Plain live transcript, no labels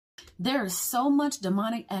There is so much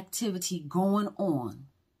demonic activity going on,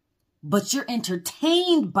 but you're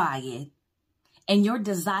entertained by it, and your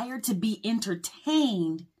desire to be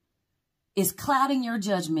entertained is clouding your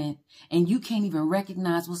judgment, and you can't even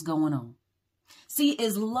recognize what's going on. See,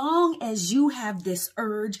 as long as you have this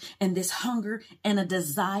urge and this hunger and a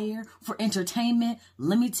desire for entertainment,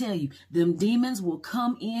 let me tell you, them demons will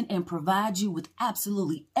come in and provide you with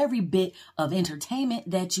absolutely every bit of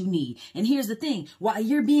entertainment that you need. And here's the thing, while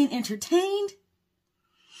you're being entertained,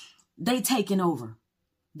 they taking over.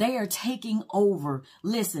 They are taking over.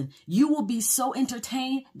 Listen, you will be so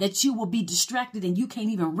entertained that you will be distracted and you can't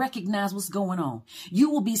even recognize what's going on. You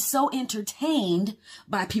will be so entertained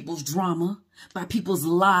by people's drama, by people's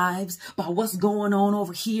lives, by what's going on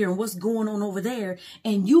over here and what's going on over there.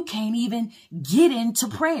 And you can't even get into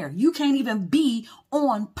prayer. You can't even be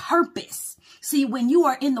on purpose. See, when you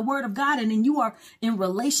are in the word of God and then you are in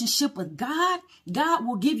relationship with God, God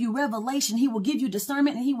will give you revelation. He will give you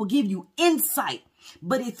discernment and he will give you insight.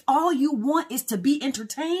 But if all you want is to be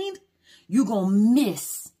entertained, you're going to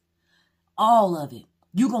miss all of it.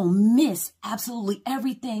 You're going to miss absolutely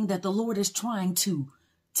everything that the Lord is trying to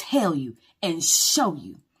tell you and show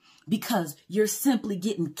you, because you're simply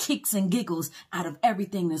getting kicks and giggles out of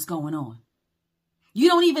everything that's going on. You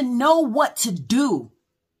don't even know what to do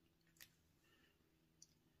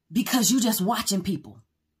because you're just watching people.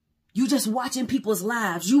 You just watching people's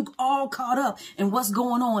lives. You all caught up in what's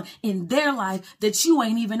going on in their life that you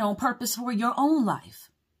ain't even on purpose for your own life.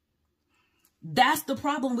 That's the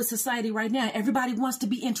problem with society right now. Everybody wants to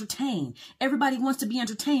be entertained. Everybody wants to be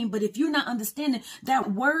entertained. But if you're not understanding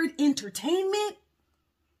that word entertainment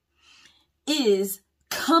is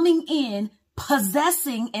coming in,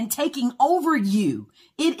 possessing and taking over you.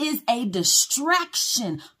 It is a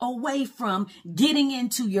distraction away from getting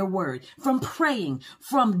into your word, from praying,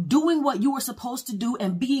 from doing what you were supposed to do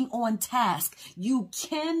and being on task. You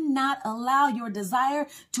cannot allow your desire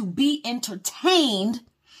to be entertained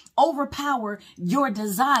overpower your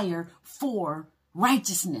desire for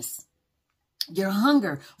righteousness, your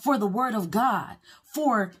hunger for the word of God,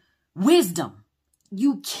 for wisdom.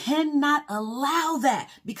 You cannot allow that,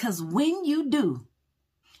 because when you do,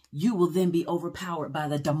 you will then be overpowered by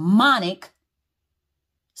the demonic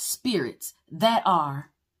spirits that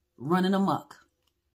are running amok.